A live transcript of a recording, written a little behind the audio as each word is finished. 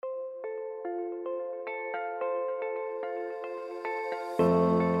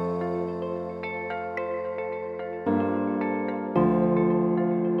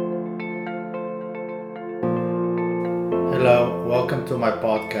welcome to my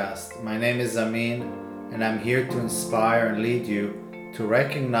podcast. My name is Amin, and I'm here to inspire and lead you to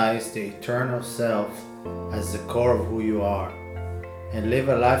recognize the eternal self as the core of who you are and live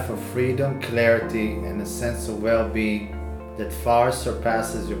a life of freedom, clarity, and a sense of well being that far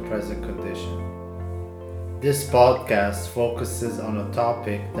surpasses your present condition. This podcast focuses on a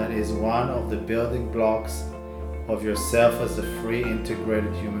topic that is one of the building blocks of yourself as a free,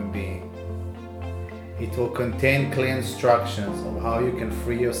 integrated human being. It will contain clear instructions of how you can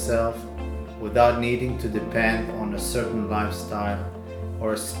free yourself without needing to depend on a certain lifestyle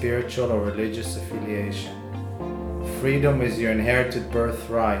or a spiritual or religious affiliation. Freedom is your inherited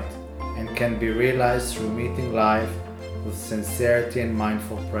birthright and can be realized through meeting life with sincerity and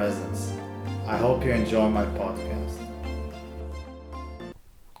mindful presence. I hope you enjoy my podcast.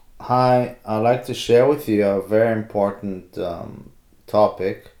 Hi, I'd like to share with you a very important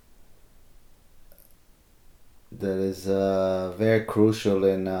topic that is very crucial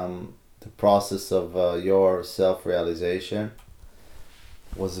in the process of your self-realization.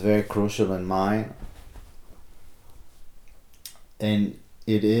 Was very crucial in mine, and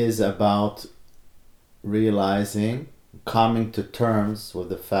it is about realizing, coming to terms with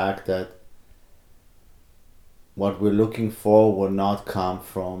the fact that what we're looking for will not come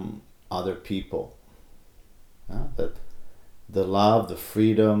from other people. That the love, the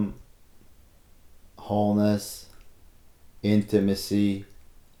freedom, wholeness, intimacy,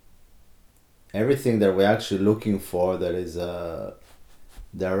 everything that we're actually looking for that is a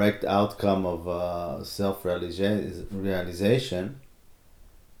direct outcome of self-realization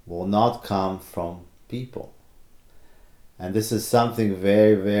will not come from people. And this is something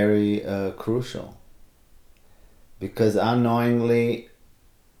very, very crucial, because unknowingly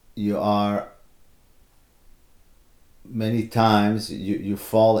you are many times you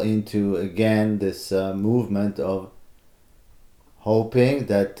fall into again this movement of hoping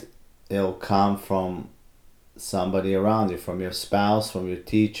that it'll come from somebody around you, from your spouse, from your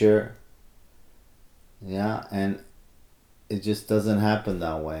teacher. And it just doesn't happen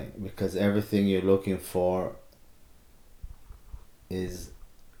that way, because everything you're looking for is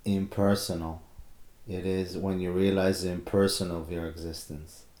impersonal. It is when you realize the impersonal of your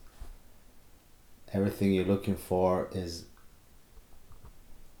existence. Everything you're looking for is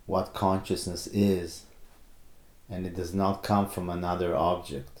what consciousness is, and it does not come from another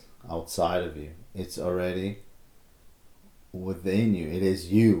object outside of you. It's already within you. It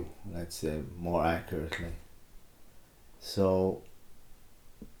is you, let's say more accurately. So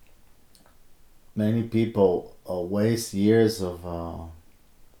many people waste years of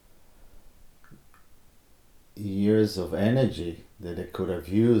energy that they could have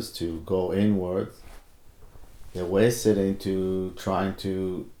used to go inward. They waste it into trying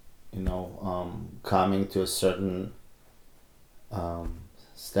to, coming to a certain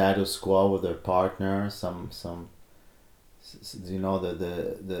status quo with their partner,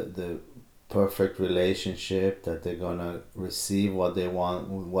 the perfect relationship that they're gonna receive what they want,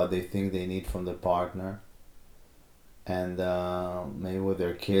 what they think they need from the partner, and maybe with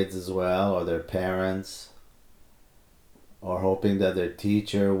their kids as well, or their parents, or hoping that their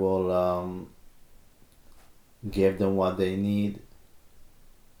teacher will give them what they need,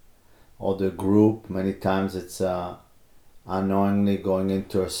 or the group. Many times it's unknowingly going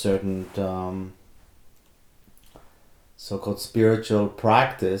into a certain so-called spiritual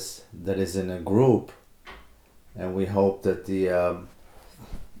practice that is in a group, and we hope that the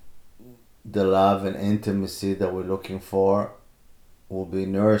love and intimacy that we're looking for will be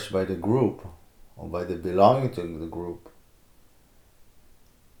nourished by the group or by the belonging to the group.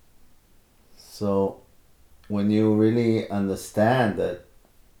 So when you really understand that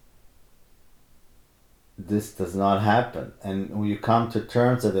this does not happen, and when you come to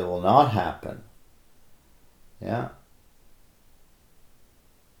terms that it will not happen, and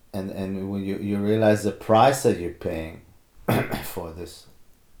when you realize the price that you're paying for this,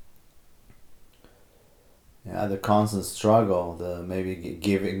 the constant struggle, the maybe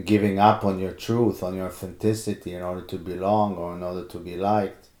giving up on your truth, on your authenticity in order to belong or in order to be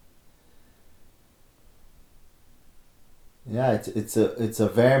liked. It's a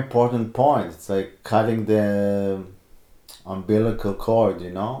very important point. It's like cutting the umbilical cord,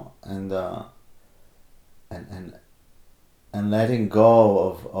 and letting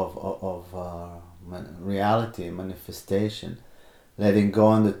go of reality, manifestation, letting go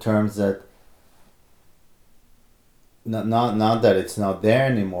on the terms that not that it's not there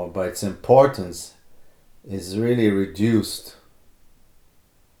anymore, but its importance is really reduced.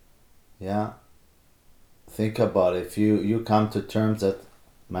 Think about it. If you come to terms that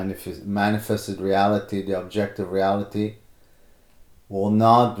manifested reality, the objective reality, will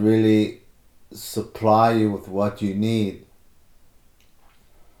not really supply you with what you need,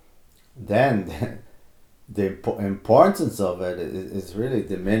 then the importance of it is really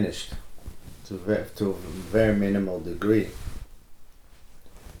diminished to a very minimal degree.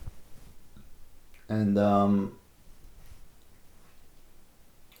 And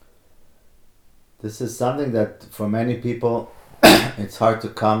this is something that for many people it's hard to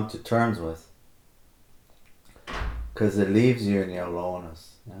come to terms with, because it leaves you in your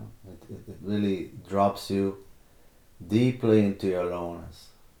aloneness. You know? It really drops you deeply into your aloneness.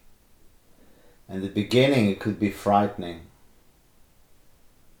 In the beginning, it could be frightening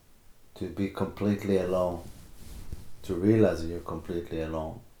to be completely alone, to realize you're completely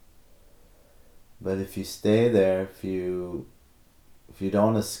alone. But if you stay there, if you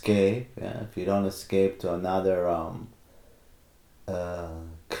don't escape, if you don't escape to another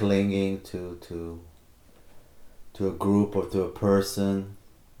clinging to a group or to a person,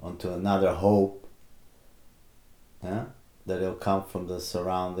 onto another hope, that it'll come from the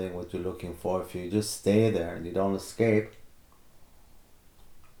surrounding, what you're looking for. If you just stay there and you don't escape,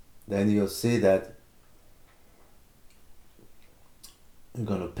 then you'll see that you're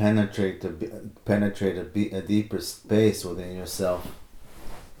going to penetrate a deeper space within yourself,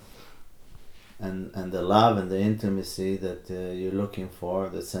 and the love and the intimacy that you're looking for,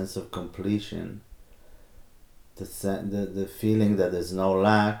 the sense of completion, the feeling that there's no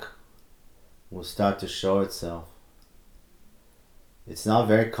lack, will start to show itself. It's not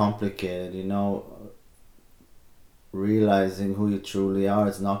very complicated, realizing who you truly are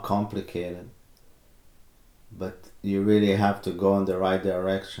is not complicated, but you really have to go in the right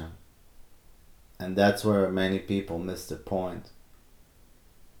direction. And that's where many people miss the point.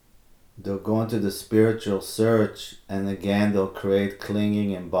 They'll go into the spiritual search, and again they'll create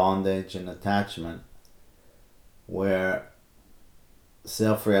clinging and bondage and attachment, where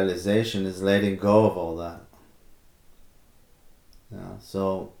self-realization is letting go of all that.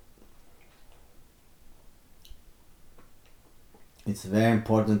 So it's very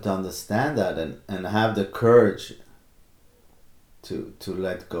important to understand that and have the courage to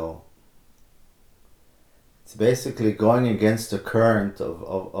let go. It's basically going against the current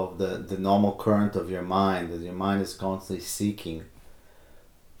of the normal current of your mind, that your mind is constantly seeking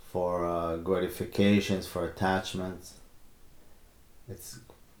for gratifications, for attachments. It's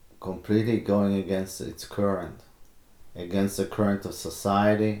completely going against its current, against the current of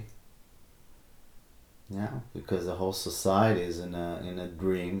society. Because the whole society is in a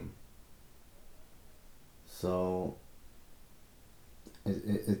dream. So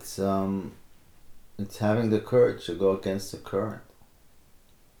it's having the courage to go against the current.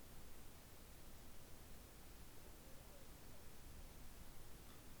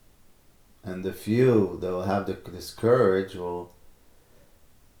 And the few that will have this courage will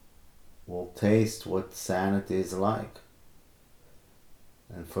taste what sanity is like.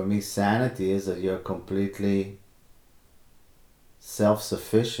 And for me, sanity is that you're completely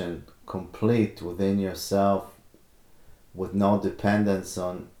self-sufficient, complete within yourself, with no dependence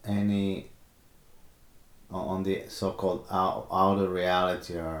on the so-called outer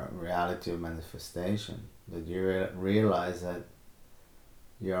reality or reality of manifestation. That you realize that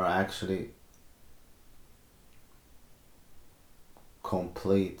you're actually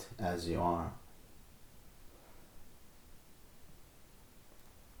complete as you are.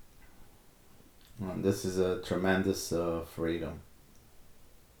 And this is a tremendous freedom.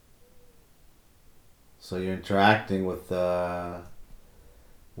 So you're interacting with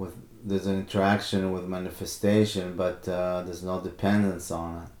there's an interaction with manifestation, but there's no dependence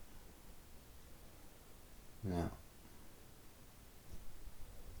on it.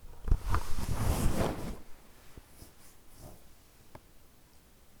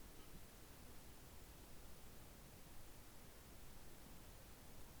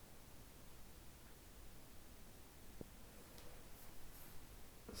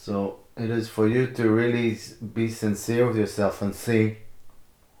 So it is for you to really be sincere with yourself and see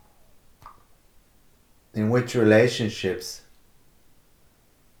in which relationships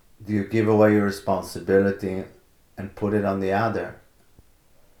do you give away your responsibility and put it on the other,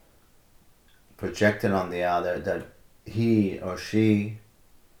 project it on the other, that he or she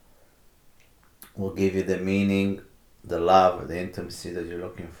will give you the meaning, the love, the intimacy that you're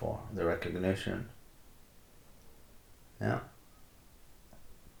looking for, the recognition.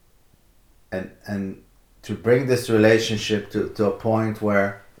 And to bring this relationship to a point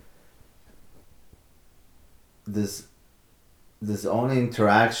where there's only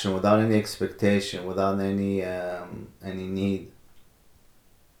interaction without any expectation, without any need.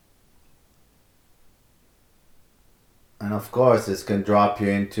 And of course, this can drop you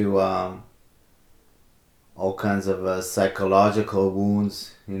into all kinds of psychological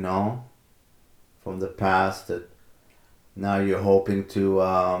wounds, from the past that now you're hoping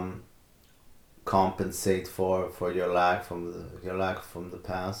to compensate for your lack from the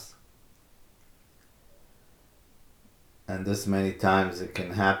past. And this many times it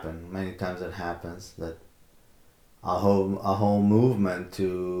can happen. Many times it happens that a whole movement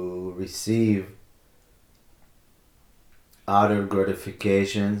to receive outer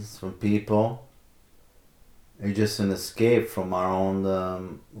gratifications from people is just an escape from our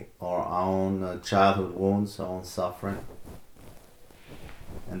own childhood wounds, our own suffering.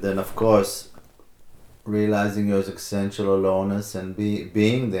 And then of course realizing your essential aloneness and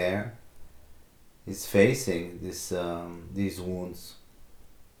being there is facing these wounds,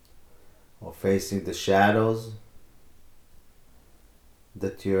 or facing the shadows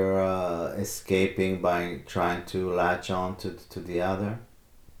that you're escaping by trying to latch on to the other.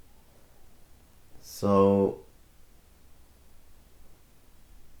 So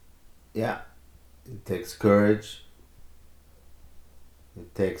yeah, it takes courage,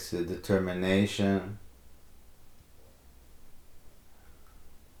 it takes determination,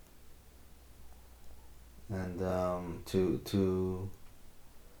 and to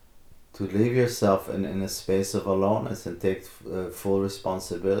leave yourself in a space of aloneness and take full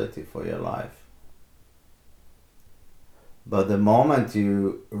responsibility for your life. But the moment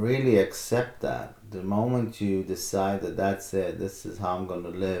you really accept that, the moment you decide that that's it, this is how I'm going to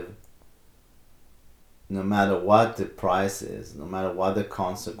live, no matter what the price is, no matter what the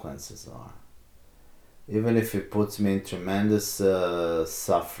consequences are, even if it puts me in tremendous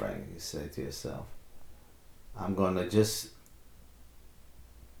suffering, you say to yourself, I'm going to just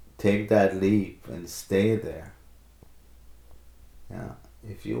take that leap and stay there. Yeah.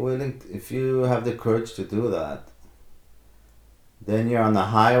 If you have the courage to do that, then you're on the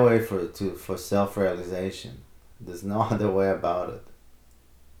highway for self-realization. There's no other way about it.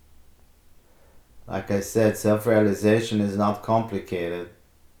 Like I said, self-realization is not complicated,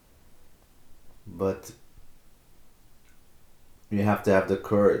 but you have to have the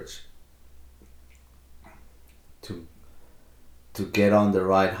courage to get on the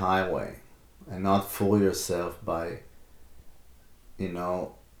right highway and not fool yourself by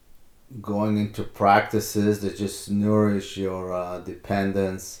going into practices that just nourish your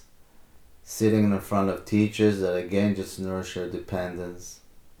dependence, sitting in front of teachers that again just nourish your dependence.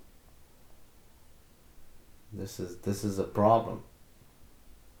 This is a problem.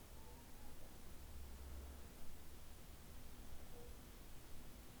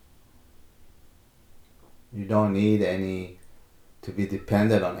 You don't need to be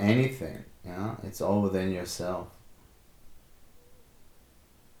dependent on anything. It's all within yourself.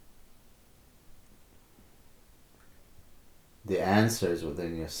 The answer is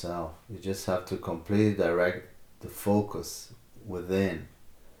within yourself. You just have to completely direct the focus within.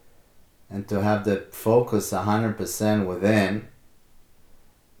 And to have the focus 100% within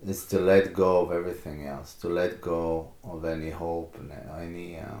is to let go of everything else, to let go of any hope and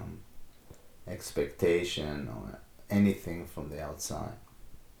any expectation or anything from the outside.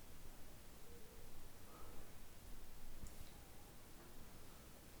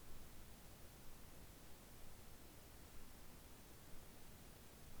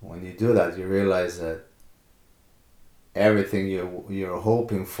 When you do that, you realize that everything you're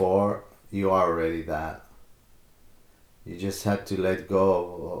hoping for, you are already that. You just had to let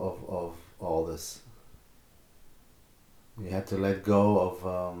go of all this. You had to let go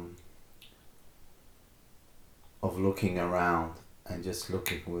of looking around and just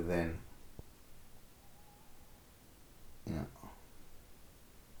looking within. Yeah.